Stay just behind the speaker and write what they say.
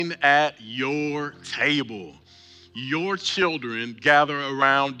at your table. Your children gather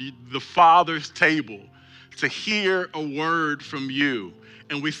around the Father's table to hear a word from you.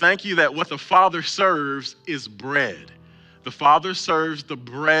 And we thank you that what the Father serves is bread. The Father serves the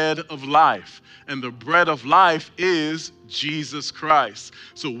bread of life, and the bread of life is Jesus Christ.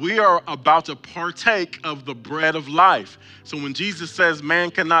 So we are about to partake of the bread of life. So when Jesus says man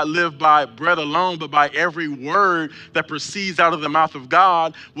cannot live by bread alone, but by every word that proceeds out of the mouth of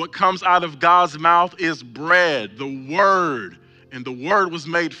God, what comes out of God's mouth is bread, the word. And the word was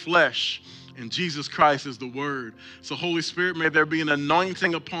made flesh. And Jesus Christ is the word. So Holy Spirit, may there be an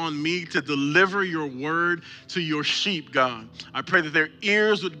anointing upon me to deliver your word to your sheep, God. I pray that their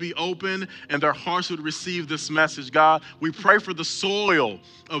ears would be open and their hearts would receive this message, God. We pray for the soil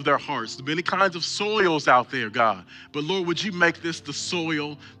of their hearts. There are many kinds of soils out there, God. But Lord, would you make this the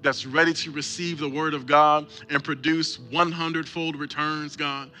soil that's ready to receive the word of God and produce 100-fold returns,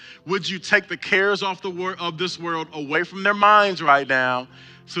 God? Would you take the cares off of this world away from their minds right now,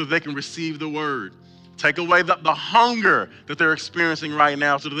 so that they can receive the word. Take away the hunger that they're experiencing right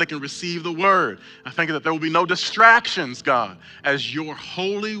now so that they can receive the word. I thank you that there will be no distractions, God. As your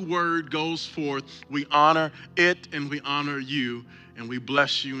holy word goes forth, we honor it and we honor you, and we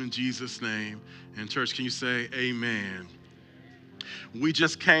bless you in Jesus' name. And church, can you say amen? We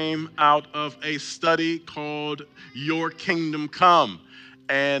just came out of a study called Your Kingdom Come.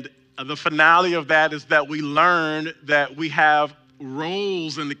 And the finale of that is that we learned that we have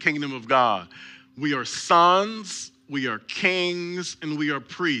roles in the kingdom of God. We are sons, we are kings, and we are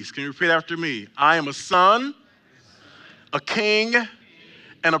priests. Can you repeat after me? I am a son, a king,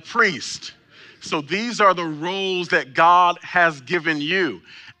 and a priest. So these are the roles that God has given you.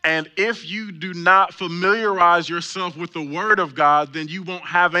 And if you do not familiarize yourself with the word of God, then you won't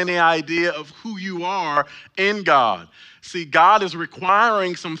have any idea of who you are in God. See, God is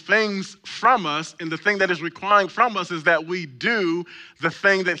requiring some things from us, and the thing that is requiring from us is that we do the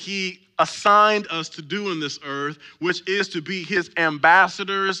thing that he assigned us to do in this earth, which is to be his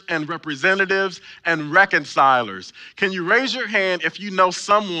ambassadors and representatives and reconcilers. Can you raise your hand if you know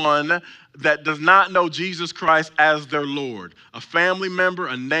someone that does not know Jesus Christ as their Lord? A family member,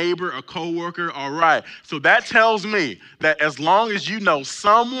 a neighbor, a coworker? All right. So that tells me that as long as you know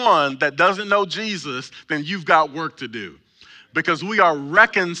someone that doesn't know Jesus, then you've got work to do. Because we are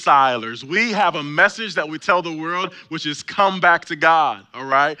reconcilers. We have a message that we tell the world, which is come back to God, all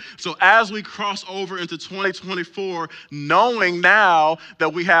right? So as we cross over into 2024, knowing now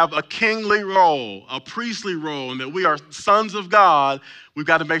that we have a kingly role, a priestly role, and that we are sons of God, we've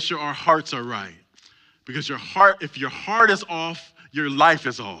got to make sure our hearts are right. Because if your heart is off, your life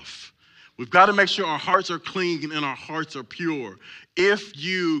is off. We've got to make sure our hearts are clean and our hearts are pure. If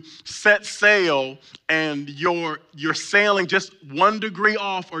you set sail and you're sailing just 1 degree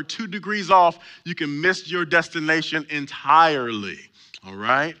off or 2 degrees off, you can miss your destination entirely, all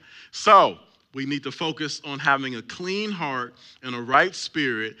right? So we need to focus on having a clean heart and a right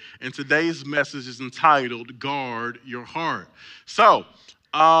spirit, and today's message is entitled, Guard Your Heart. So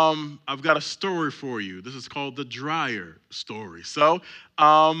I've got a story for you. This is called the dryer story. So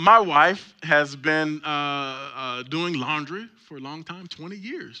my wife has been doing laundry for a long time, 20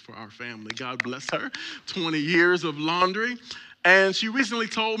 years for our family. God bless her. 20 years of laundry. And she recently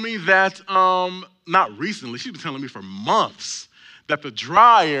told me that, not recently, she's been telling me for months, that the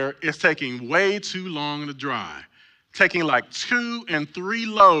dryer is taking way too long to dry. Taking like 2 and 3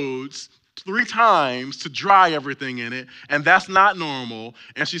 loads 3 times to dry everything in it, and that's not normal.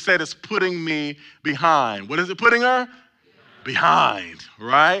 And she said it's putting me behind. What is it putting her? Behind,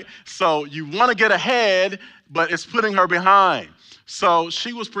 right? So you want to get ahead, but it's putting her behind. So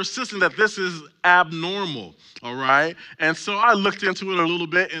she was persistent that this is abnormal, all right? And so I looked into it a little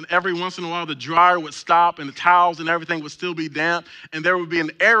bit, and every once in a while the dryer would stop and the towels and everything would still be damp, and there would be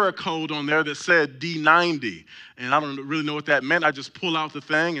an error code on there that said D90. And I don't really know what that meant. I just pull out the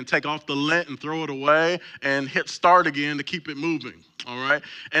thing and take off the lint and throw it away and hit start again to keep it moving, all right?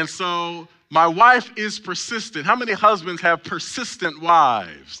 And so my wife is persistent. How many husbands have persistent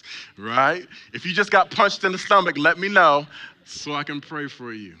wives, right? If you just got punched in the stomach, let me know so I can pray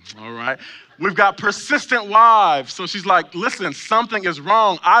for you, all right? We've got persistent wives. So she's like, listen, something is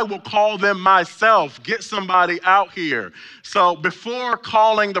wrong. I will call them myself. Get somebody out here. So before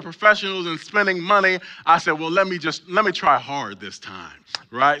calling the professionals and spending money, I said, well, let me try hard this time,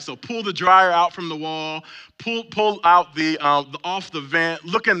 right? So pull the dryer out from the wall, pull out the off the vent,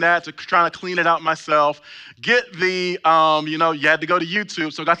 look in that to try to clean it out myself. Get the, you had to go to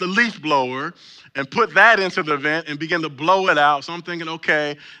YouTube, so I got the leaf blower and put that into the vent and begin to blow it out. So I'm thinking,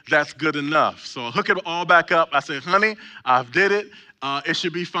 okay, that's good enough. So I hook it all back up. I said, honey, I've did it. It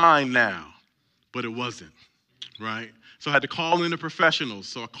should be fine now. But it wasn't, right? So I had to call in the professionals.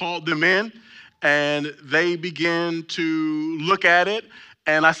 So I called them in, and they began to look at it.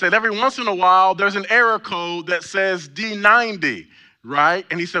 And I said, every once in a while, there's an error code that says D90, right?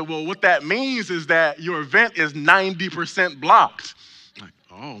 And he said, well, what that means is that your vent is 90% blocked. I'm like,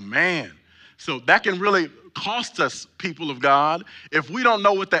 oh, man. So that can really cost us, people of God, if we don't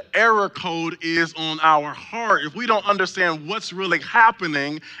know what the error code is on our heart, if we don't understand what's really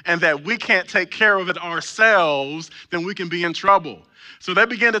happening and that we can't take care of it ourselves, then we can be in trouble. So they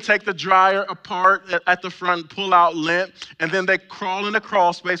began to take the dryer apart at the front, pull out lint, and then they crawl in the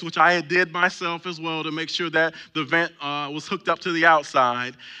crawl space, which I did myself as well to make sure that the vent was hooked up to the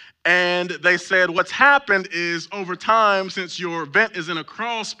outside. And they said what's happened is over time, since your vent is in a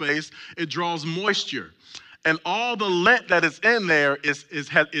crawl space, it draws moisture. And all the lint that is in there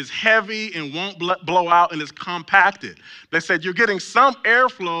is heavy and won't blow out and is compacted. They said you're getting some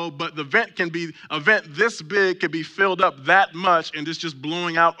airflow, but the vent can be, a vent this big can be filled up that much and it's just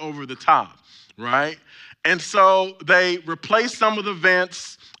blowing out over the top, right? And so they replaced some of the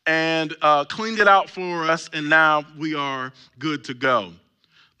vents and cleaned it out for us, and now we are good to go.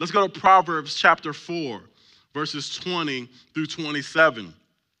 Let's go to Proverbs chapter 4, verses 20 through 27.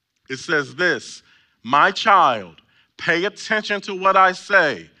 It says this, my child, pay attention to what I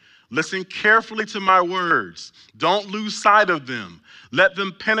say. Listen carefully to my words. Don't lose sight of them. Let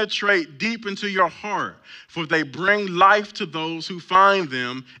them penetrate deep into your heart, for they bring life to those who find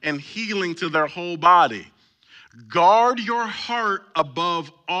them and healing to their whole body. Guard your heart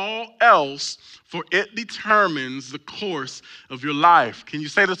above all else, for it determines the course of your life. Can you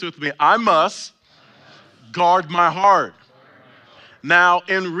say this with me? I must guard my heart. Now,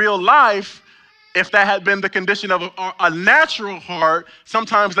 in real life, if that had been the condition of a natural heart,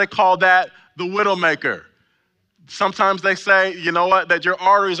 sometimes they call that the widowmaker. Sometimes they say, you know what, that your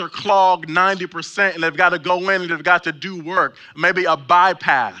arteries are clogged 90% and they've got to go in and they've got to do work, maybe a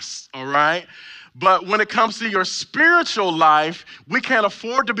bypass, all right? But when it comes to your spiritual life, we can't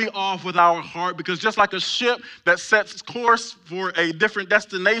afford to be off with our heart, because just like a ship that sets course for a different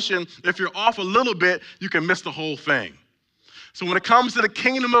destination, if you're off a little bit, you can miss the whole thing. So when it comes to the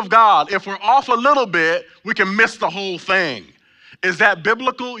kingdom of God, if we're off a little bit, we can miss the whole thing. Is that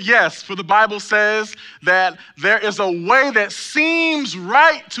biblical? Yes, for the Bible says that there is a way that seems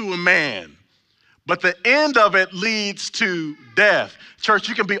right to a man, but the end of it leads to death. Church,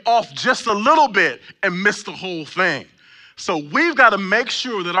 you can be off just a little bit and miss the whole thing. So we've got to make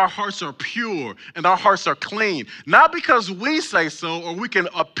sure that our hearts are pure and our hearts are clean, not because we say so or we can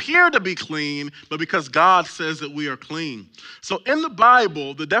appear to be clean, but because God says that we are clean. So in the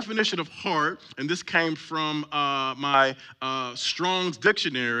Bible, the definition of heart, and this came from my Strong's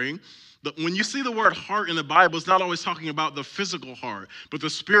dictionary, when you see the word heart in the Bible, it's not always talking about the physical heart, but the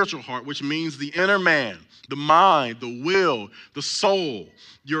spiritual heart, which means the inner man, the mind, the will, the soul,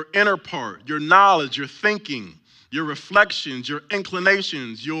 your inner part, your knowledge, your thinking, your reflections, your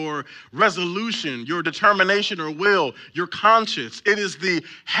inclinations, your resolution, your determination or will, your conscience. It is the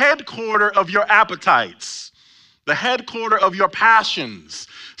headquarter of your appetites, the headquarter of your passions.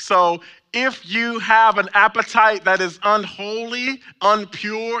 So if you have an appetite that is unholy,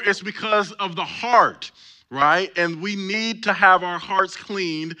 unpure, it's because of the heart, right? And we need to have our hearts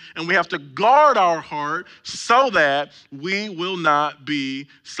cleaned, and we have to guard our heart so that we will not be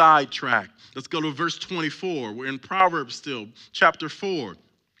sidetracked. Let's go to verse 24. We're in Proverbs still, chapter 4.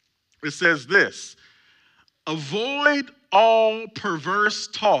 It says this, avoid all perverse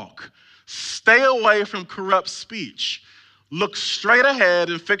talk. Stay away from corrupt speech. Look straight ahead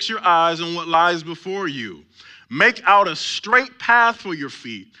and fix your eyes on what lies before you. Make out a straight path for your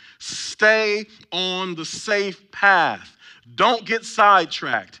feet. Stay on the safe path. Don't get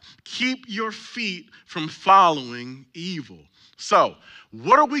sidetracked. Keep your feet from following evil. So,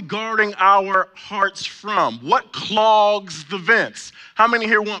 what are we guarding our hearts from? What clogs the vents? How many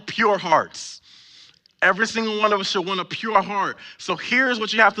here want pure hearts? Every single one of us should want a pure heart. So here's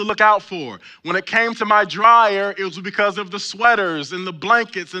what you have to look out for. When it came to my dryer, it was because of the sweaters and the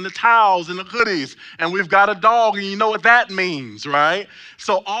blankets and the towels and the hoodies. And we've got a dog, and you know what that means, right?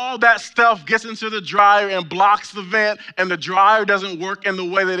 So all that stuff gets into the dryer and blocks the vent, and the dryer doesn't work in the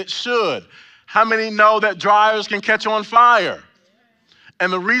way that it should. How many know that dryers can catch on fire?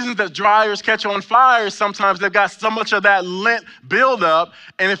 And the reason that dryers catch on fire is sometimes they've got so much of that lint buildup.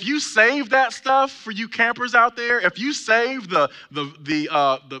 And if you save that stuff for you campers out there, if you save the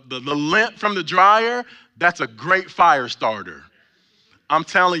lint from the dryer, that's a great fire starter. I'm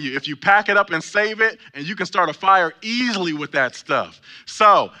telling you, if you pack it up and save it, and you can start a fire easily with that stuff.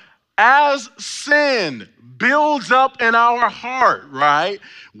 So as sin builds up in our heart, right,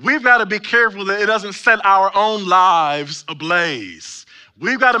 we've got to be careful that it doesn't set our own lives ablaze.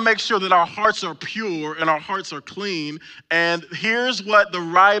 We've got to make sure that our hearts are pure and our hearts are clean. And here's what the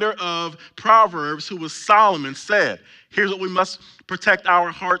writer of Proverbs, who was Solomon, said. Here's what we must protect our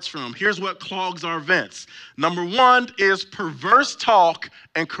hearts from. Here's what clogs our vents. Number one is perverse talk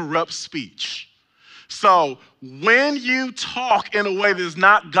and corrupt speech. So when you talk in a way that is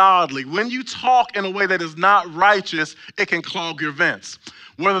not godly, when you talk in a way that is not righteous, it can clog your vents.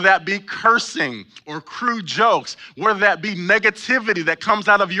 Whether that be cursing or crude jokes, whether that be negativity that comes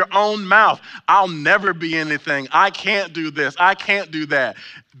out of your own mouth. I'll never be anything. I can't do this. I can't do that.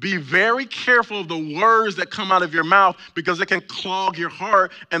 Be very careful of the words that come out of your mouth because it can clog your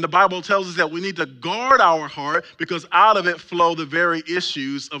heart. And the Bible tells us that we need to guard our heart because out of it flow the very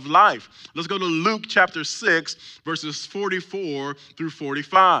issues of life. Let's go to Luke chapter 6, verses 44 through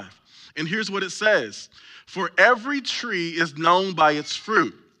 45. And here's what it says. For every tree is known by its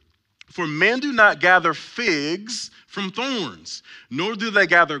fruit. For men do not gather figs from thorns, nor do they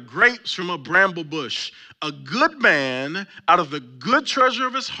gather grapes from a bramble bush. A good man out of the good treasure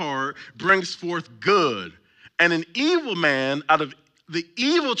of his heart brings forth good, and an evil man out of the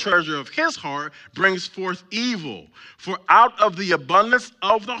evil treasure of his heart brings forth evil. For out of the abundance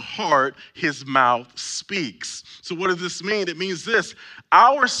of the heart, his mouth speaks. So what does this mean? It means this.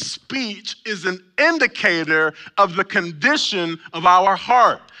 Our speech is an indicator of the condition of our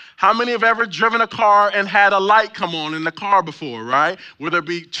heart. How many have ever driven a car and had a light come on in the car before, right? Whether it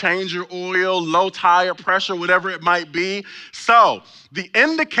be change your oil, low tire pressure, whatever it might be. So the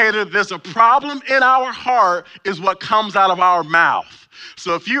indicator there's a problem in our heart is what comes out of our mouth.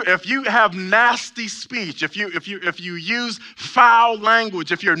 So if you have nasty speech, if you use foul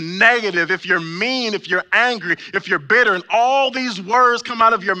language, if you're negative, if you're mean, if you're angry, if you're bitter, and all these words come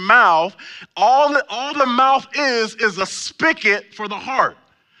out of your mouth, all the mouth is a spigot for the heart.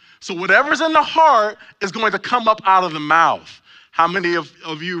 So whatever's in the heart is going to come up out of the mouth. How many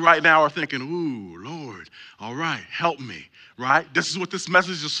of you right now are thinking, ooh, Lord, all right, help me. Right? This is what this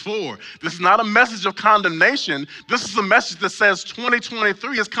message is for. This is not a message of condemnation. This is a message that says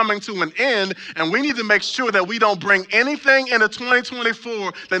 2023 is coming to an end, and we need to make sure that we don't bring anything into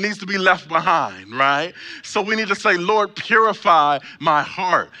 2024 that needs to be left behind, right? So we need to say, Lord, purify my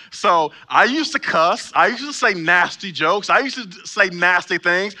heart. So I used to cuss. I used to say nasty jokes. I used to say nasty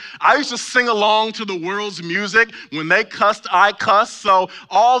things. I used to sing along to the world's music. When they cussed, I cussed. So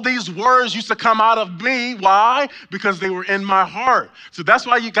all these words used to come out of me. Why? Because they were in my heart. So that's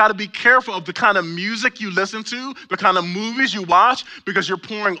why you got to be careful of the kind of music you listen to, the kind of movies you watch, because you're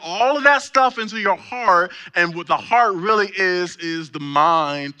pouring all of that stuff into your heart, and what the heart really is the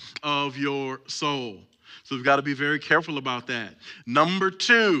mind of your soul. So we've got to be very careful about that. Number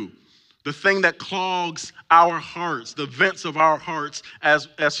two, the thing that clogs our hearts, the vents of our hearts,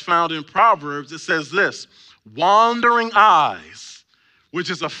 as found in Proverbs, it says this: wandering eyes, which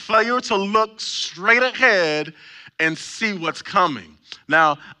is a failure to look straight ahead and see what's coming.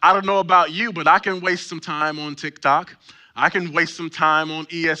 Now, I don't know about you, but I can waste some time on TikTok. I can waste some time on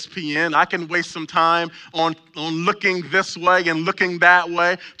ESPN. I can waste some time on looking this way and looking that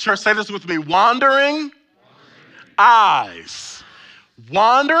way. Church, say this with me. Wandering eyes.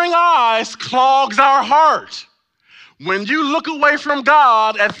 Wandering eyes clogs our heart. When you look away from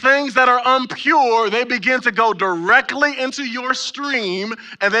God at things that are impure, they begin to go directly into your stream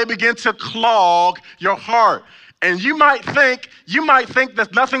and they begin to clog your heart. And you might think that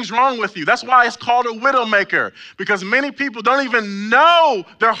nothing's wrong with you. That's why it's called a widowmaker, because many people don't even know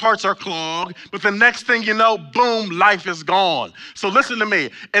their hearts are clogged, but the next thing you know, boom, life is gone. So listen to me.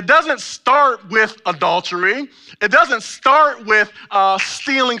 It doesn't start with adultery. It doesn't start with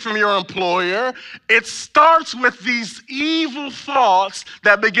stealing from your employer. It starts with these evil thoughts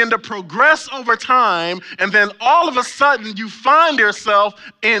that begin to progress over time, and then all of a sudden you find yourself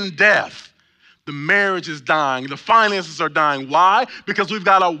in death. The marriage is dying. The finances are dying. Why? Because we've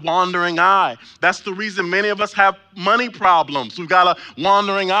got a wandering eye. That's the reason many of us have money problems. We've got a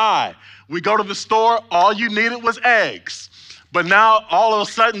wandering eye. We go to the store, all you needed was eggs. But now all of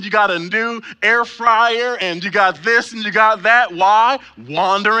a sudden you got a new air fryer and you got this and you got that. Why?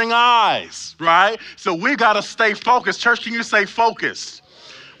 Wandering eyes, right? So we got to stay focused. Church, can you say focused?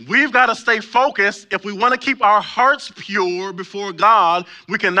 We've got to stay focused. If we want to keep our hearts pure before God,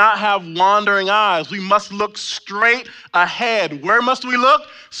 we cannot have wandering eyes. We must look straight ahead. Where must we look?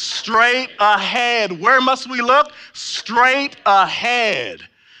 Straight ahead. Where must we look? Straight ahead.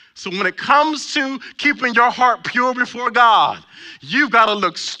 So when it comes to keeping your heart pure before God, you've got to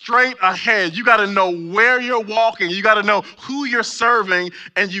look straight ahead. You got to know where you're walking. You got to know who you're serving,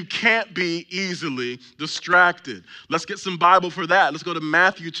 and you can't be easily distracted. Let's get some Bible for that. Let's go to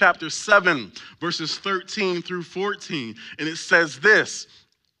Matthew chapter 7, verses 13 through 14. And it says this: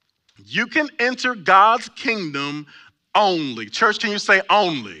 you can enter God's kingdom only. Church, can you say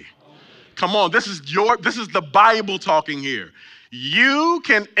only? Come on, this is the Bible talking here. You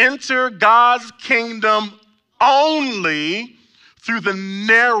can enter God's kingdom only through the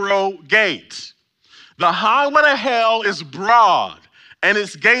narrow gate. The highway to hell is broad, and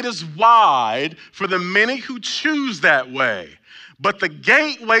its gate is wide for the many who choose that way. But the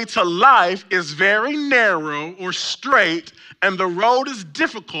gateway to life is very narrow or straight, and the road is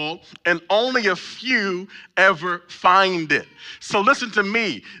difficult, and only a few ever find it. So listen to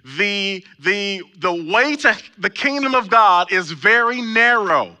me. The way to the kingdom of God is very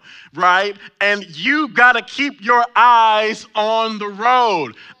narrow, right? And you've got to keep your eyes on the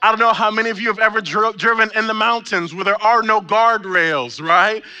road. I don't know how many of you have ever driven in the mountains where there are no guardrails,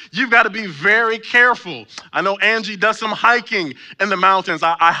 right? You've got to be very careful. I know Angie does some hiking in the mountains.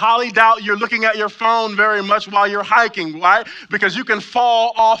 I highly doubt you're looking at your phone very much while you're hiking, right? Because you can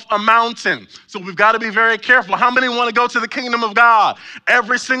fall off a mountain. So we've got to be very careful. How many want to go to the kingdom of God?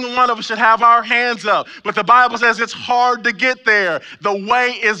 Every single one of us should have our hands up. But the Bible says it's hard to get there. The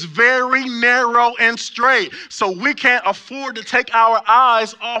way is very narrow and straight. So we can't afford to take our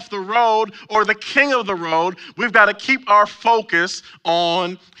eyes off the road or the king of the road. We've got to keep our focus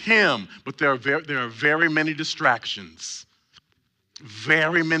on him. But there are very many distractions.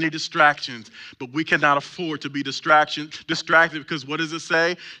 Very many distractions, but we cannot afford to be distracted because what does it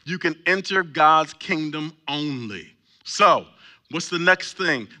say? You can enter God's kingdom only. So, what's the next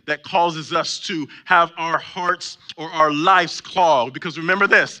thing that causes us to have our hearts or our lives clogged? Because remember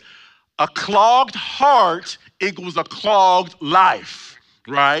this, a clogged heart equals a clogged life.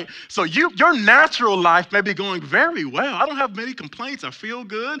 Right? So your natural life may be going very well. I don't have many complaints. I feel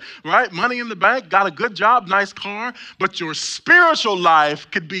good, right? Money in the bank, got a good job, nice car. But your spiritual life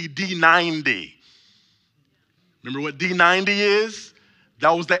could be D90. Remember what D90 is?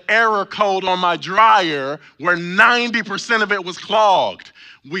 That was the error code on my dryer where 90% of it was clogged.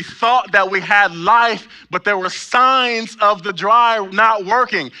 We thought that we had life, but there were signs of the dryer not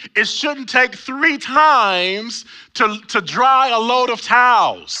working. It shouldn't take 3 times to dry a load of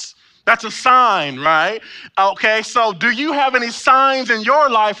towels. That's a sign, right? Okay, so do you have any signs in your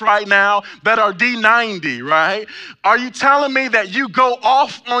life right now that are D90, right? Are you telling me that you go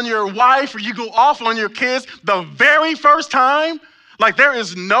off on your wife or you go off on your kids the very first time? Like there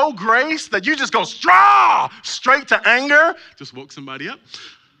is no grace, that you just go straight to anger? Just woke somebody up.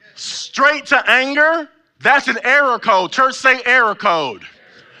 Straight to anger? That's an error code. Church, say error code.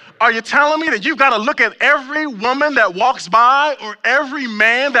 Are you telling me that you've got to look at every woman that walks by or every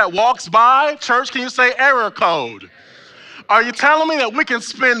man that walks by? Church, can you say error code? Are you telling me that we can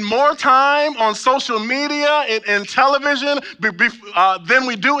spend more time on social media and television than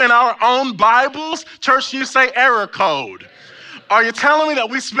we do in our own Bibles? Church, can you say error code? Are you telling me that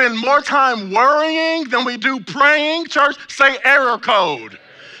we spend more time worrying than we do praying? Church, say error code.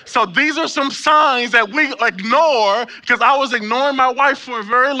 So these are some signs that we ignore, because I was ignoring my wife for a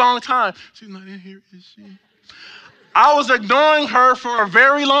very long time. She's not in here, is she? I was ignoring her for a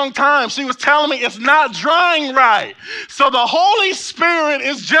very long time. She was telling me it's not drying right. So the Holy Spirit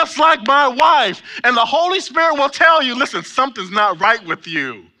is just like my wife. And the Holy Spirit will tell you, listen, something's not right with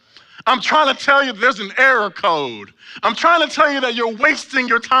you. I'm trying to tell you there's an error code. I'm trying to tell you that you're wasting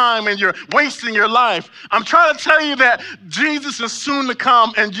your time and you're wasting your life. I'm trying to tell you that Jesus is soon to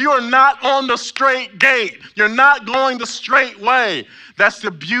come and you're not on the straight gate. You're not going the straight way. That's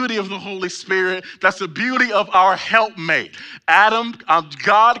the beauty of the Holy Spirit. That's the beauty of our helpmate.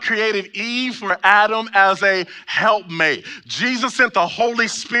 God created Eve for Adam as a helpmate. Jesus sent the Holy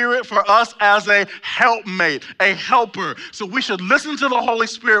Spirit for us as a helpmate, a helper. So we should listen to the Holy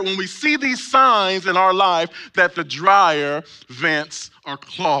Spirit when we see these signs in our life that the dryer vents are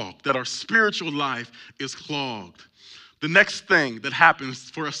clogged, that our spiritual life is clogged. The next thing that happens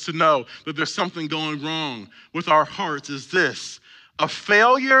for us to know that there's something going wrong with our hearts is this: a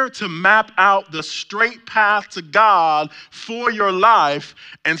failure to map out the straight path to God for your life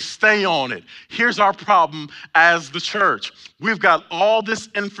and stay on it. Here's our problem as the church. We've got all this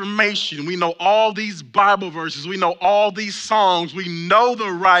information. We know all these Bible verses. We know all these songs. We know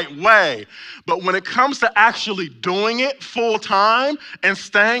the right way. But when it comes to actually doing it full time and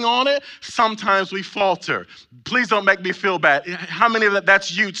staying on it, sometimes we falter. Please don't make me feel bad. How many of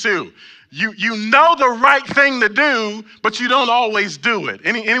that's you too? You know the right thing to do, but you don't always do it.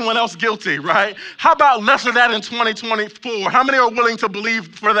 Anyone else guilty, right? How about less of that in 2024? How many are willing to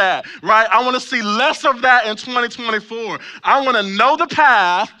believe for that, right? I want to see less of that in 2024. I want to know the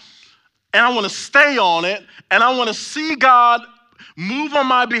path, and I want to stay on it, and I want to see God move on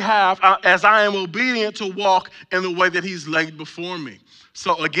my behalf as I am obedient to walk in the way that he's laid before me.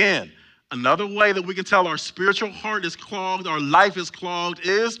 So again, another way that we can tell our spiritual heart is clogged, our life is clogged,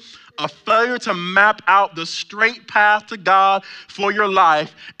 is a failure to map out the straight path to God for your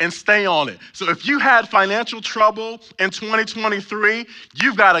life and stay on it. So if you had financial trouble in 2023,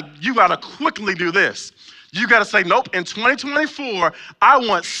 you've got to quickly do this. You got to say, nope, in 2024, I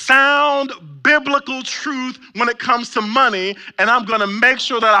want sound biblical truth when it comes to money, and I'm going to make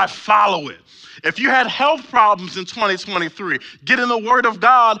sure that I follow it. If you had health problems in 2023, get in the Word of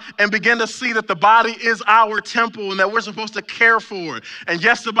God and begin to see that the body is our temple and that we're supposed to care for it. And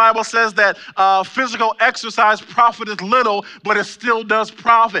yes, the Bible says that physical exercise profiteth little, but it still does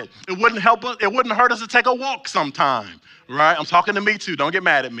profit. It wouldn't hurt us to take a walk sometime. Right? I'm talking to me too. Don't get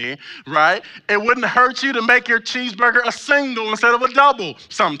mad at me, right? It wouldn't hurt you to make your cheeseburger a single instead of a double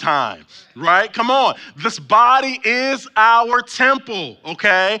sometime, right? Come on. This body is our temple,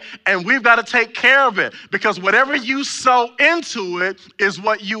 okay? And we've got to take care of it because whatever you sow into it is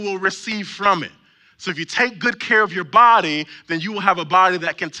what you will receive from it. So if you take good care of your body, then you will have a body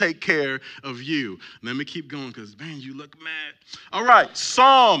that can take care of you. Let me keep going because, man, you look mad. All right,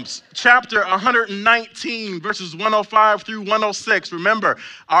 Psalms chapter 119, verses 105 through 106. Remember,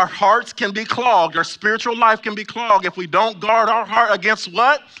 our hearts can be clogged. Our spiritual life can be clogged if we don't guard our heart against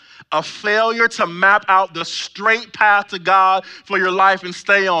what? A failure to map out the straight path to God for your life and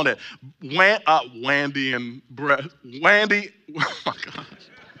stay on it. Wandy, oh my gosh.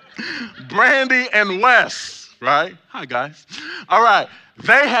 Brandy and Wes, right? Hi, guys. All right.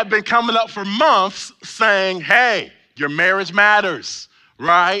 They had been coming up for months saying, hey, your marriage matters,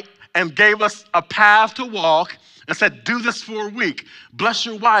 right? And gave us a path to walk and said, do this for a week. Bless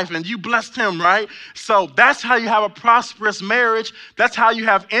your wife, and you blessed him, right? So that's how you have a prosperous marriage. That's how you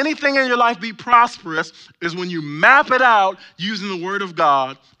have anything in your life be prosperous, is when you map it out using the Word of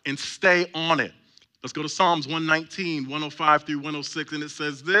God and stay on it. Let's go to Psalms 119, 105 through 106, and it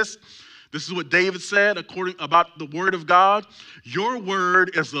says this. This is what David said about the Word of God. Your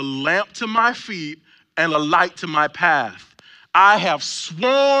word is a lamp to my feet and a light to my path. I have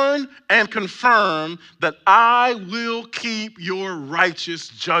sworn and confirmed that I will keep your righteous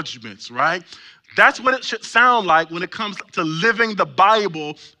judgments, right? That's what it should sound like when it comes to living the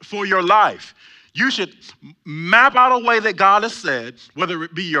Bible for your life. You should map out a way that God has said, whether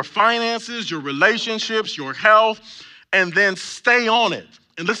it be your finances, your relationships, your health, and then stay on it.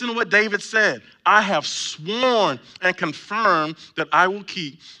 And listen to what David said. I have sworn and confirmed that I will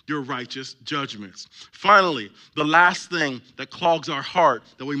keep your righteous judgments. Finally, the last thing that clogs our heart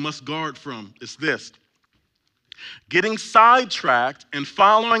that we must guard from is this. Getting sidetracked and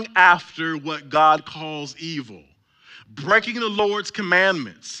following after what God calls evil. Breaking the Lord's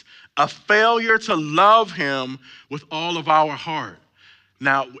commandments. A failure to love him with all of our heart.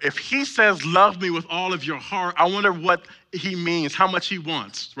 Now, if he says, love me with all of your heart, I wonder what he means, how much he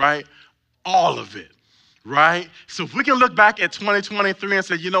wants, right? All of it, right? So if we can look back at 2023 and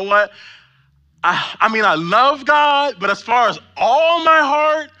say, you know what? I love God, but as far as all my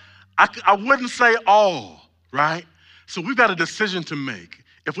heart, I wouldn't say all, right? So we've got a decision to make.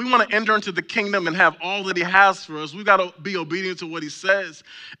 If we want to enter into the kingdom and have all that he has for us, we've got to be obedient to what he says.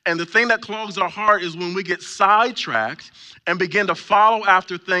 And the thing that clogs our heart is when we get sidetracked and begin to follow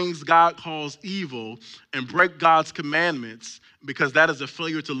after things God calls evil and break God's commandments, because that is a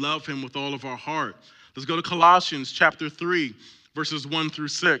failure to love him with all of our heart. Let's go to Colossians chapter 3, verses 1 through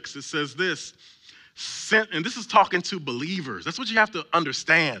 6. It says this. And this is talking to believers. That's what you have to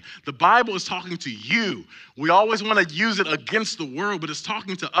understand. The Bible is talking to you. We always want to use it against the world, but it's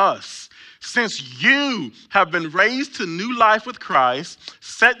talking to us. Since you have been raised to new life with Christ,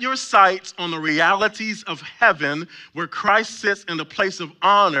 set your sights on the realities of heaven, where Christ sits in the place of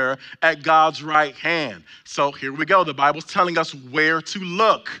honor at God's right hand. So here we go. The Bible's telling us where to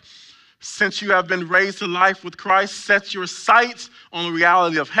look. Since you have been raised to life with Christ, set your sights on the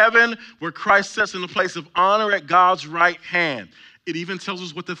reality of heaven, where Christ sits in the place of honor at God's right hand. It even tells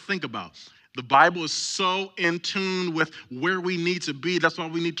us what to think about. The Bible is so in tune with where we need to be. That's why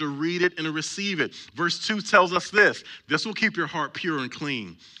we need to read it and receive it. Verse 2 tells us this. This will keep your heart pure and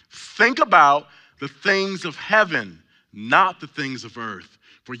clean. Think about the things of heaven, not the things of earth.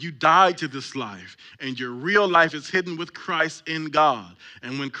 For you died to this life, and your real life is hidden with Christ in God.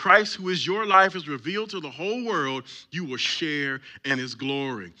 And when Christ, who is your life, is revealed to the whole world, you will share in his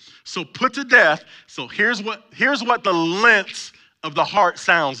glory. So put to death. So here's what the length of the heart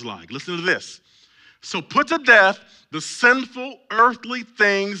sounds like. Listen to this. So put to death the sinful earthly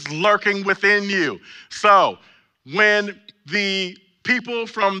things lurking within you. So when the people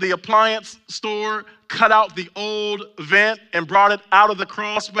from the appliance store cut out the old vent and brought it out of the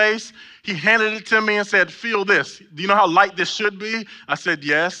crawl space, he handed it to me and said, feel this. Do you know how light this should be? I said,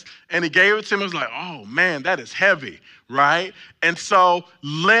 yes. And he gave it to me. I was like, oh man, that is heavy, right? And so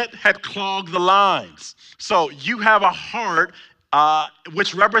lint had clogged the lines. So you have a heart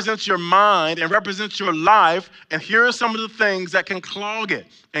which represents your mind and represents your life. And here are some of the things that can clog it.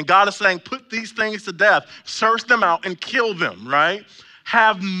 And God is saying, put these things to death, search them out and kill them, right?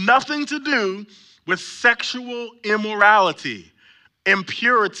 Have nothing to do with sexual immorality,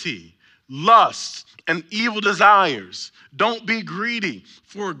 impurity, lust, and evil desires. Don't be greedy,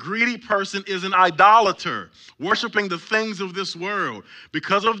 for a greedy person is an idolater, worshiping the things of this world.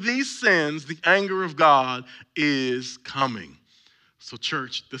 Because of these sins, the anger of God is coming. So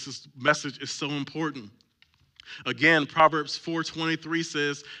church, this message is so important. Again, Proverbs 4:23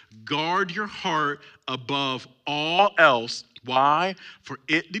 says, guard your heart above all else. Why? For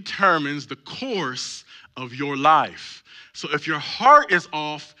it determines the course of your life. So if your heart is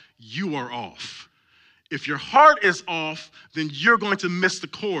off, you are off. If your heart is off, then you're going to miss the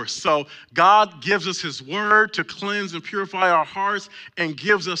course. So God gives us his word to cleanse and purify our hearts and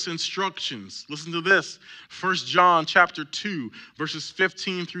gives us instructions. Listen to this. 1 John chapter 2, verses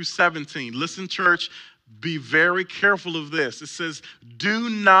 15 through 17. Listen, church, be very careful of this. It says, do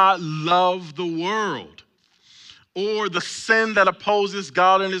not love the world or the sin that opposes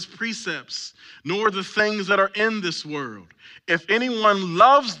God and his precepts, nor the things that are in this world. If anyone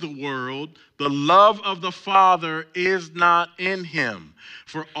loves the world, the love of the Father is not in him.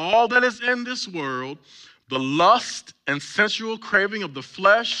 For all that is in this world, the lust and sensual craving of the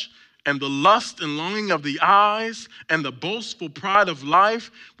flesh, and the lust and longing of the eyes, and the boastful pride of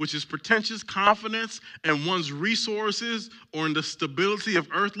life, which is pretentious confidence in one's resources or in the stability of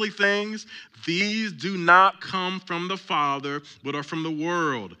earthly things, these do not come from the Father, but are from the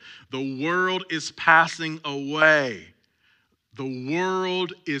world. The world is passing away. The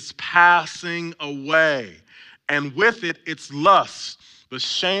world is passing away, and with it, its lusts, the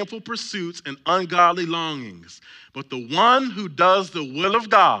shameful pursuits and ungodly longings. But the one who does the will of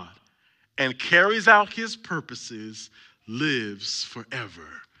God and carries out his purposes lives forever.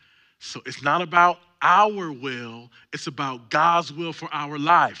 So it's not about our will, it's about God's will for our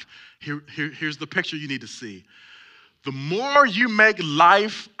life. Here's the picture you need to see. The more you make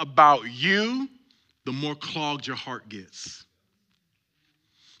life about you, the more clogged your heart gets.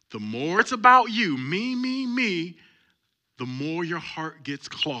 The more it's about you, me, the more your heart gets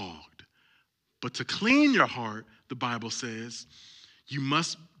clogged. But to clean your heart, the Bible says, you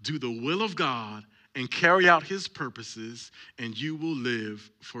must do the will of God and carry out his purposes, and you will live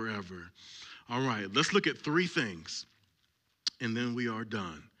forever. All right, let's look at three things, and then we are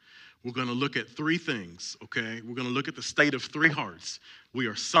done. We're going to look at three things, okay? We're going to look at the state of three hearts. We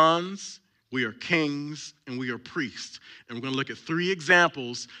are sons, we are kings, and we are priests. And we're going to look at three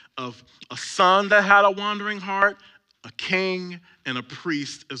examples of a son that had a wandering heart, a king, and a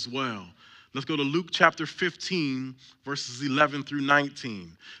priest as well. Let's go to Luke chapter 15, verses 11 through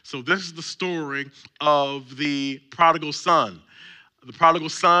 19. So this is the story of the prodigal son. The prodigal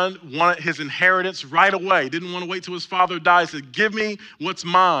son wanted his inheritance right away. Didn't want to wait till his father died. He said, give me what's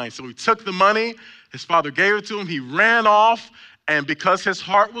mine. So he took the money. His father gave it to him. He ran off. And because his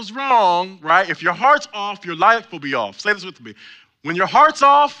heart was wrong, right? If your heart's off, your life will be off. Say this with me. When your heart's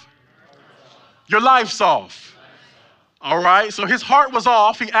off, your life's off. All right? So his heart was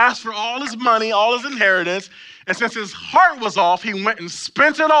off. He asked for all his money, all his inheritance. And since his heart was off, he went and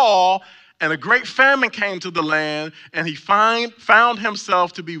spent it all. And a great famine came to the land. And he found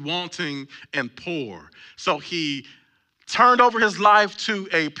himself to be wanting and poor. So he turned over his life to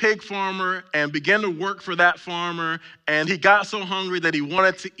a pig farmer and began to work for that farmer. And he got so hungry that he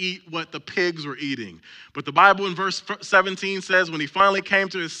wanted to eat what the pigs were eating. But the Bible in verse 17 says, when he finally came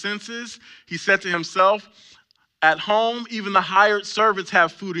to his senses, he said to himself, at home, even the hired servants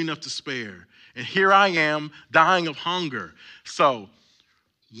have food enough to spare. And here I am dying of hunger. So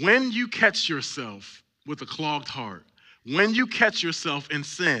when you catch yourself with a clogged heart, when you catch yourself in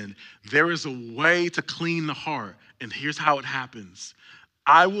sin, there is a way to clean the heart. And here's how it happens.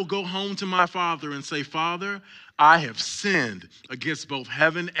 I will go home to my father and say, Father, I have sinned against both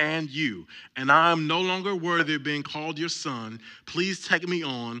heaven and you, and I am no longer worthy of being called your son. Please take me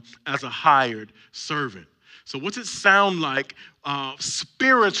on as a hired servant. So what's it sound like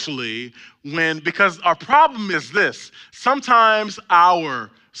spiritually because our problem is this. Sometimes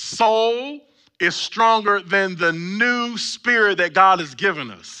our soul is stronger than the new spirit that God has given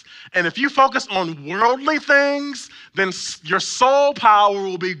us. And if you focus on worldly things, then your soul power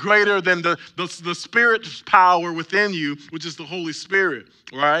will be greater than the spirit's power within you, which is the Holy Spirit,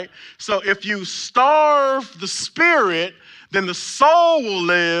 right? So if you starve the spirit, then the soul will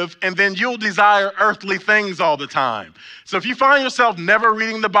live, and then you'll desire earthly things all the time. So if you find yourself never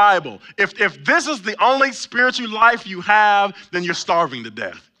reading the Bible, if this is the only spiritual life you have, then you're starving to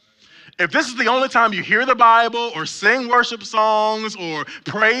death. If this is the only time you hear the Bible or sing worship songs or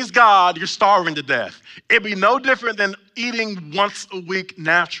praise God, you're starving to death. It'd be no different than eating once a week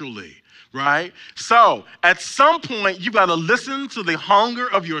naturally, right? So at some point, you got to listen to the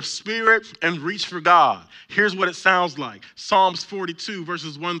hunger of your spirit and reach for God. Here's what it sounds like. Psalms 42,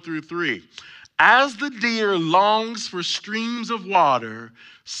 verses 1 through 3. As the deer longs for streams of water,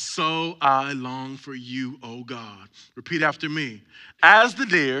 so I long for you, O God. Repeat after me. As the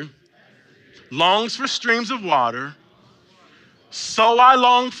deer longs for streams of water, so I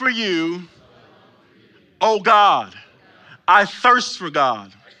long for you, O God. I thirst for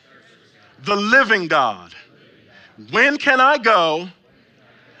God, the living God. When can I go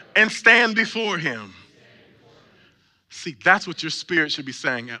and stand before him? See, that's what your spirit should be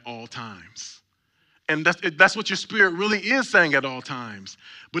saying at all times. And that's what your spirit really is saying at all times.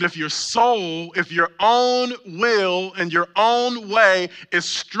 But if your soul, if your own will and your own way is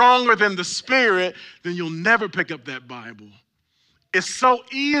stronger than the spirit, then you'll never pick up that Bible. It's so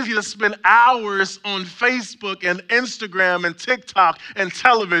easy to spend hours on Facebook and Instagram and TikTok and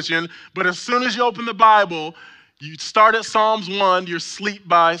television, but as soon as you open the Bible, you start at Psalms 1, you're asleep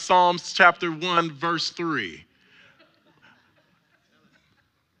by Psalms chapter 1, verse 3.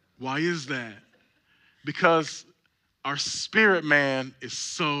 Why is that? Because our spirit man is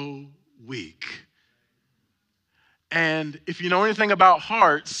so weak. And if you know anything about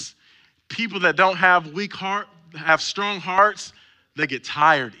hearts, people that don't have weak heart, have strong hearts, they get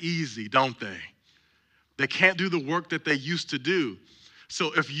tired easy, don't they? They can't do the work that they used to do.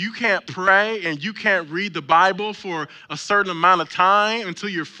 So if you can't pray and you can't read the Bible for a certain amount of time until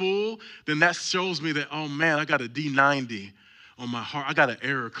you're full, then that shows me that, oh man, I got a D90 on my heart. I got an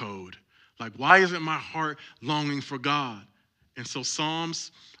error code. Like, why isn't my heart longing for God? And so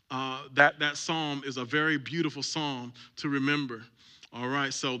Psalms, that psalm is a very beautiful psalm to remember. All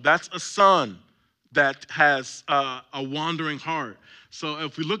right, so that's a son that has a wandering heart. So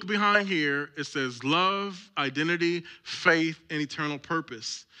if we look behind here, it says love, identity, faith, and eternal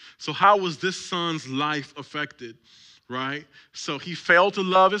purpose. So how was this son's life affected, right? So he failed to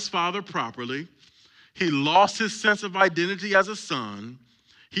love his father properly. He lost his sense of identity as a son.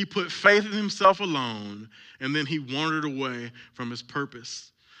 He put faith in himself alone, and then he wandered away from his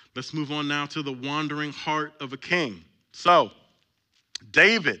purpose. Let's move on now to the wandering heart of a king. So,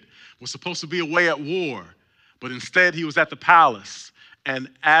 David was supposed to be away at war, but instead he was at the palace. And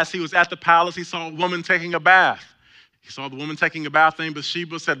as he was at the palace, he saw a woman taking a bath. He saw the woman taking a bath named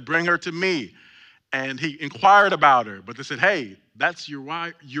Bathsheba, said, bring her to me. And he inquired about her, but they said, hey, that's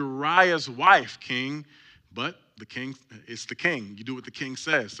Uriah's wife, king. But the king, it's the king. You do what the king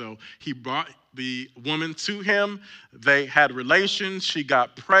says. So he brought the woman to him. They had relations. She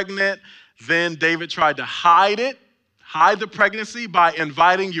got pregnant. Then David tried to hide the pregnancy by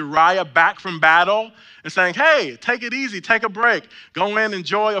inviting Uriah back from battle and saying, hey, take it easy, take a break. Go in,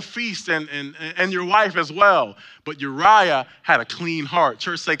 enjoy a feast and your wife as well. But Uriah had a clean heart.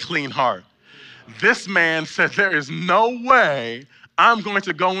 Church, say clean heart. This man said, there is no way I'm going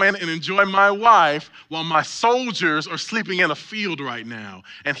to go in and enjoy my wife while my soldiers are sleeping in a field right now.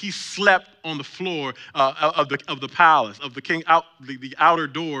 And he slept on the floor of the palace, of the king, the outer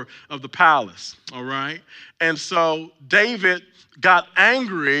door of the palace, all right? And so David got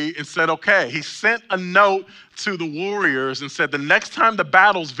angry and said, okay, he sent a note to the warriors and said, the next time the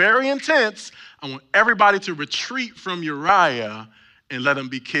battle's very intense, I want everybody to retreat from Uriah and let him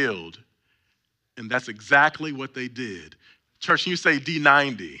be killed. And that's exactly what they did. Church, you say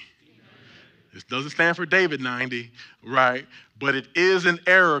D90. This doesn't stand for David 90, right? But it is an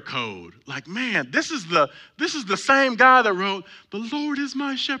error code. Like, man, this is the same guy that wrote, the Lord is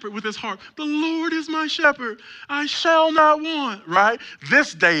my shepherd with his heart. The Lord is my shepherd. I shall not want, right?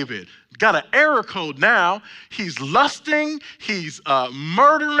 This David, got an error code now. He's lusting, he's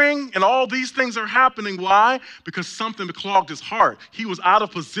murdering, and all these things are happening. Why? Because something clogged his heart. He was out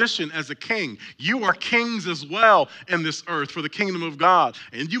of position as a king. You are kings as well in this earth for the kingdom of God,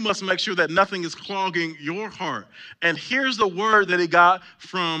 and you must make sure that nothing is clogging your heart. And here's the word that he got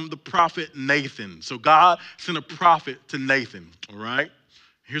from the prophet Nathan. So God sent a prophet to Nathan, all right?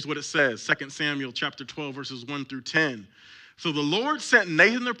 Here's what it says, 2 Samuel chapter 12, verses 1 through 10. So the Lord sent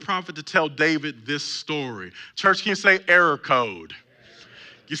Nathan the prophet to tell David this story. Church, can you say error code?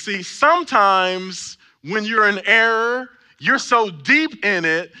 You see, sometimes when you're in error, you're so deep in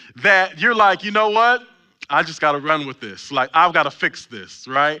it that you're like, you know what? I just got to run with this. Like, I've got to fix this,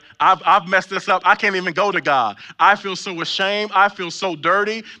 right? I've messed this up. I can't even go to God. I feel so ashamed. I feel so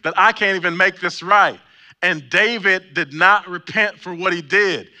dirty that I can't even make this right. And David did not repent for what he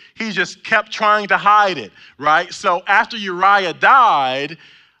did. He just kept trying to hide it, right? So after Uriah died,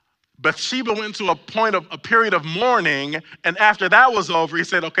 Bathsheba went to a period of mourning, and after that was over, he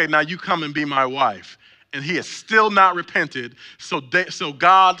said, okay, now you come and be my wife. And he has still not repented, so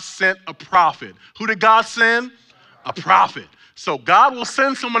God sent a prophet. Who did God send? A prophet. So God will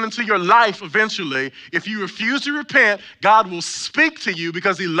send someone into your life eventually. If you refuse to repent, God will speak to you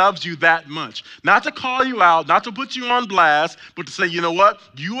because he loves you that much. Not to call you out, not to put you on blast, but to say, you know what?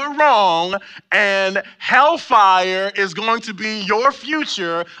 You are wrong, and hellfire is going to be your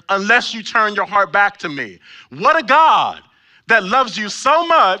future unless you turn your heart back to me. What a God that loves you so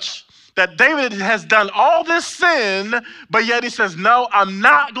much that David has done all this sin, but yet he says, no, I'm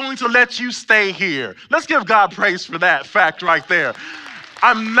not going to let you stay here. Let's give God praise for that fact right there.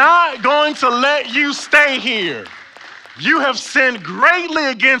 I'm not going to let you stay here. You have sinned greatly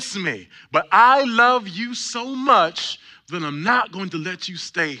against me, but I love you so much that I'm not going to let you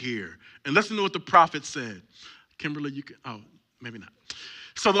stay here. And listen to what the prophet said. Kimberly, you can, maybe not.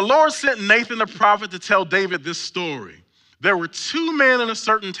 So the Lord sent Nathan the prophet to tell David this story. There were two men in a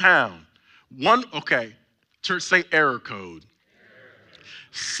certain town. Church, say error code.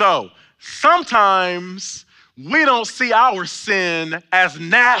 So sometimes we don't see our sin as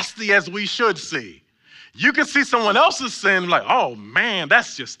nasty as we should see. You can see someone else's sin like, oh man,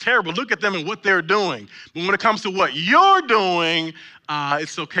 that's just terrible. Look at them and what they're doing. But when it comes to what you're doing,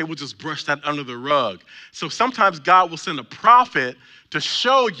 it's okay, we'll just brush that under the rug. So sometimes God will send a prophet to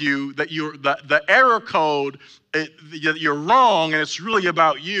show you that the error code, you're wrong, and it's really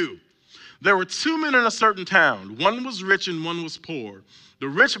about you. There were two men in a certain town. One was rich and one was poor. The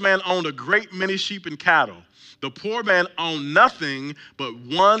rich man owned a great many sheep and cattle. The poor man owned nothing but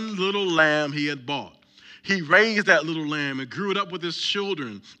one little lamb he had bought. He raised that little lamb and grew it up with his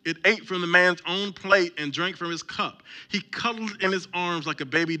children. It ate from the man's own plate and drank from his cup. He cuddled it in his arms like a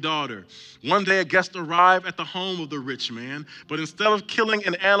baby daughter. One day a guest arrived at the home of the rich man, but instead of killing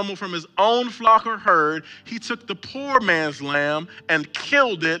an animal from his own flock or herd, he took the poor man's lamb and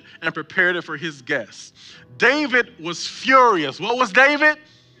killed it and prepared it for his guests. David was furious. What was David?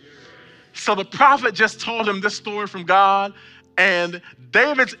 So the prophet just told him this story from God. And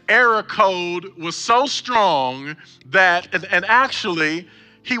David's error code was so strong that, and actually,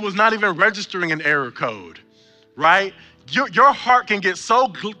 he was not even registering an error code, right? Your heart can get so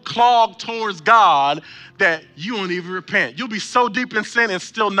clogged towards God that you won't even repent. You'll be so deep in sin and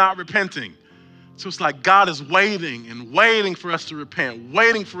still not repenting. So it's like God is waiting and waiting for us to repent,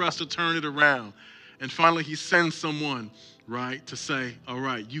 waiting for us to turn it around. And finally, he sends someone, right, to say, all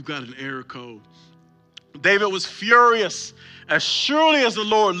right, you got an error code. David was furious. As surely as the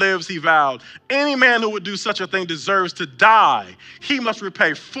Lord lives, he vowed, any man who would do such a thing deserves to die. He must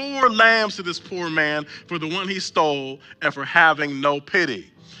repay 4 lambs to this poor man for the one he stole and for having no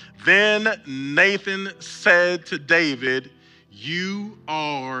pity. Then Nathan said to David, you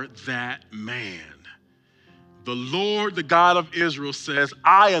are that man. The Lord, the God of Israel, says,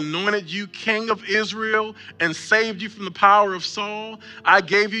 I anointed you king of Israel and saved you from the power of Saul. I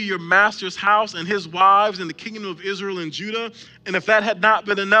gave you your master's house and his wives and the kingdom of Israel and Judah. And if that had not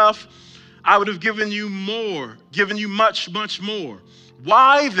been enough, I would have given you more, given you much, much more.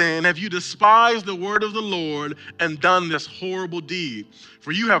 Why then have you despised the word of the Lord and done this horrible deed?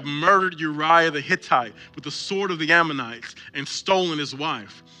 For you have murdered Uriah the Hittite with the sword of the Ammonites and stolen his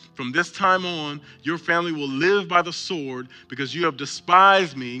wife. From this time on, your family will live by the sword because you have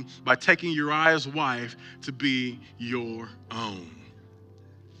despised me by taking Uriah's wife to be your own.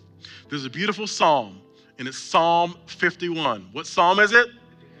 There's a beautiful psalm, and it's Psalm 51. What psalm is it?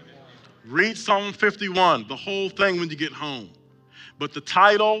 Read Psalm 51, the whole thing when you get home. But the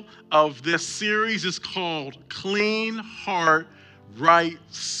title of this series is called Clean Heart, Right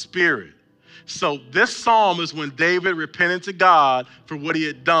Spirit. So this psalm is when David repented to God for what he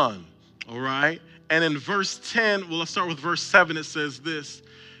had done. All right? And in verse 10, well, let's start with verse 7. It says this: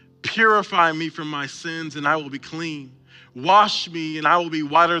 purify me from my sins, and I will be clean. Wash me, and I will be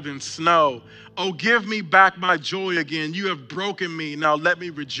whiter than snow. Oh, give me back my joy again. You have broken me. Now let me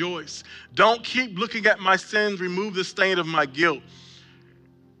rejoice. Don't keep looking at my sins. Remove the stain of my guilt.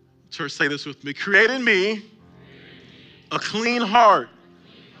 Church, say this with me. Create in me a clean heart,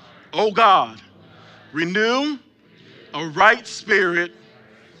 O God. Renew a right spirit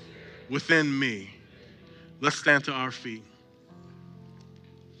within me. Let's stand to our feet.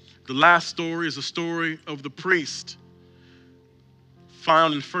 The last story is a story of the priest,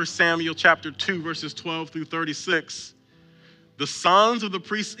 found in 1 Samuel chapter 2, verses 12 through 36. The sons of the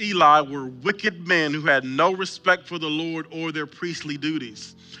priest Eli were wicked men who had no respect for the Lord or their priestly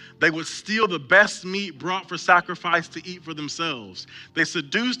duties. They would steal the best meat brought for sacrifice to eat for themselves. They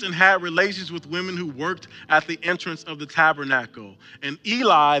seduced and had relations with women who worked at the entrance of the tabernacle. And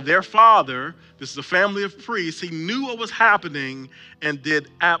Eli, their father, this is a family of priests, he knew what was happening and did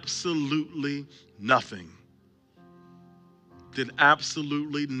absolutely nothing. Did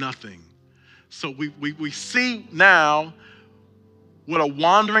absolutely nothing. So we see now what a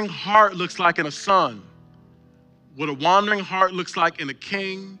wandering heart looks like in a son, what a wandering heart looks like in a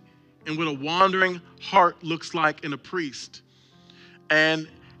king, and what a wandering heart looks like in a priest. And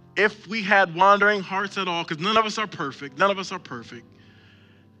if we had wandering hearts at all, because none of us are perfect,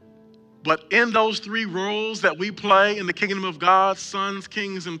 but in those three roles that we play in the kingdom of God, sons,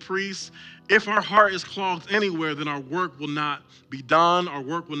 kings, and priests, if our heart is clogged anywhere, then our work will not be done, our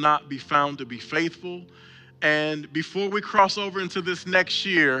work will not be found to be faithful. And before we cross over into this next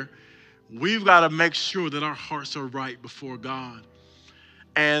year, we've got to make sure that our hearts are right before God.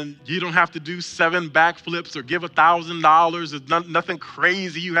 And you don't have to do 7 backflips or give $1,000. There's nothing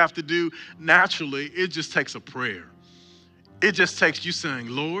crazy you have to do naturally. It just takes a prayer. It just takes you saying,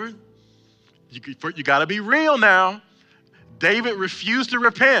 Lord, you got to be real now. David refused to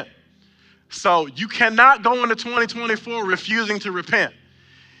repent. So you cannot go into 2024 refusing to repent.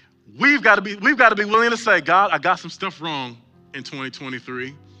 We've got to be willing to say, God, I got some stuff wrong in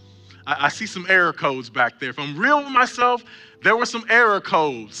 2023. I see some error codes back there. If I'm real with myself, there were some error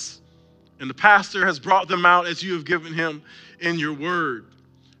codes, and the pastor has brought them out as you have given him in your word.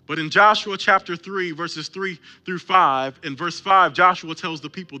 But in Joshua chapter 3, verses 3 through 5, in verse 5, Joshua tells the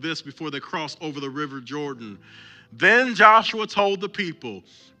people this before they cross over the river Jordan. Then Joshua told the people,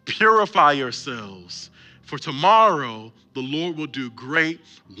 purify yourselves, for tomorrow the Lord will do great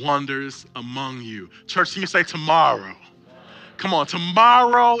wonders among you. Church, can you say tomorrow? Come on,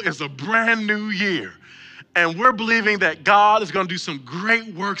 tomorrow is a brand new year. And we're believing that God is going to do some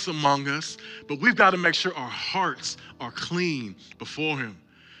great works among us, but we've got to make sure our hearts are clean before him.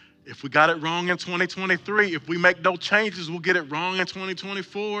 If we got it wrong in 2023, if we make no changes, we'll get it wrong in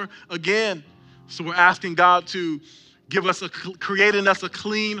 2024 again. So we're asking God to create in us a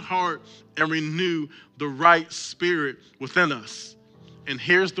clean heart and renew the right spirit within us. And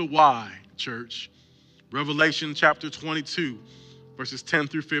here's the why, church. Revelation chapter 22, verses 10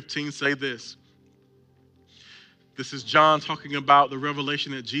 through 15 say this. This is John talking about the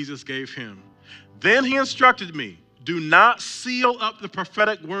revelation that Jesus gave him. Then he instructed me, do not seal up the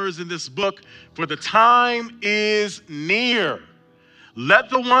prophetic words in this book, for the time is near. Let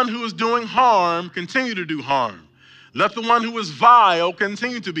the one who is doing harm continue to do harm. Let the one who is vile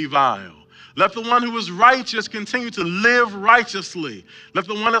continue to be vile. Let the one who is righteous continue to live righteously. Let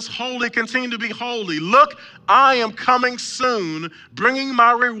the one that's holy continue to be holy. Look, I am coming soon, bringing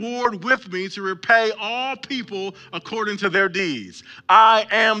my reward with me to repay all people according to their deeds. I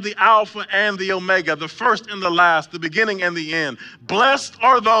am the Alpha and the Omega, the first and the last, the beginning and the end. Blessed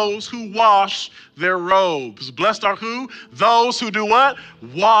are those who wash their robes. Blessed are who? Those who do what?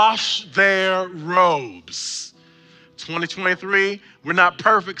 Wash their robes. 2023, we're not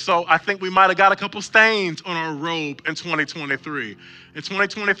perfect, so I think we might have got a couple stains on our robe in 2023. In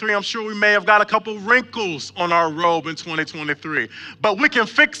 2023, I'm sure we may have got a couple wrinkles on our robe in 2023. But we can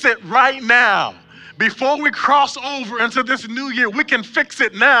fix it right now. Before we cross over into this new year, we can fix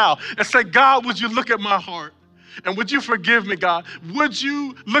it now and say, God, would you look at my heart? And would you forgive me, God? Would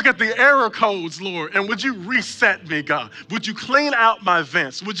you look at the error codes, Lord? And would you reset me, God? Would you clean out my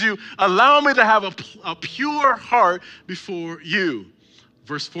vents? Would you allow me to have a pure heart before you?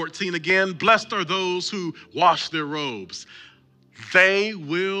 Verse 14 again, blessed are those who wash their robes. They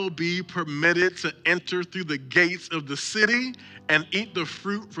will be permitted to enter through the gates of the city and eat the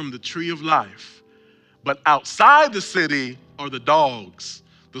fruit from the tree of life. But outside the city are the dogs,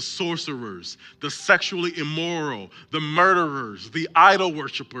 the sorcerers, the sexually immoral, the murderers, the idol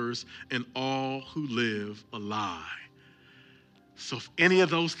worshipers, and all who live a lie. So if any of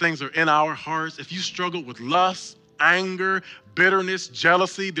those things are in our hearts, if you struggle with lust, anger, bitterness,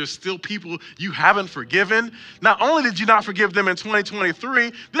 jealousy, there's still people you haven't forgiven. Not only did you not forgive them in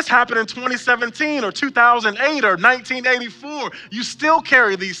 2023, this happened in 2017 or 2008 or 1984. You still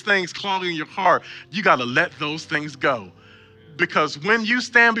carry these things clogging your heart. You got to let those things go. Because when you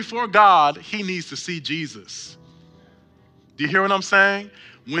stand before God, he needs to see Jesus. Do you hear what I'm saying?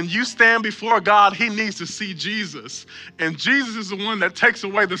 When you stand before God, he needs to see Jesus. And Jesus is the one that takes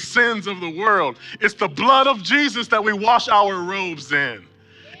away the sins of the world. It's the blood of Jesus that we wash our robes in.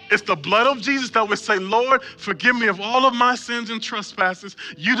 It's the blood of Jesus that we say, Lord, forgive me of all of my sins and trespasses.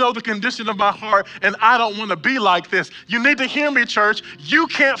 You know the condition of my heart, and I don't want to be like this. You need to hear me, church. You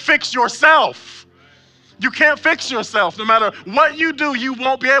can't fix yourself. You can't fix yourself. No matter what you do, you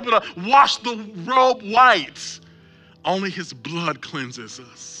won't be able to wash the robe white. Only his blood cleanses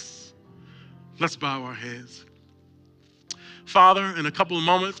us. Let's bow our heads. Father, in a couple of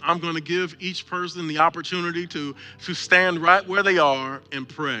moments, I'm going to give each person the opportunity to stand right where they are and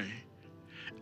pray.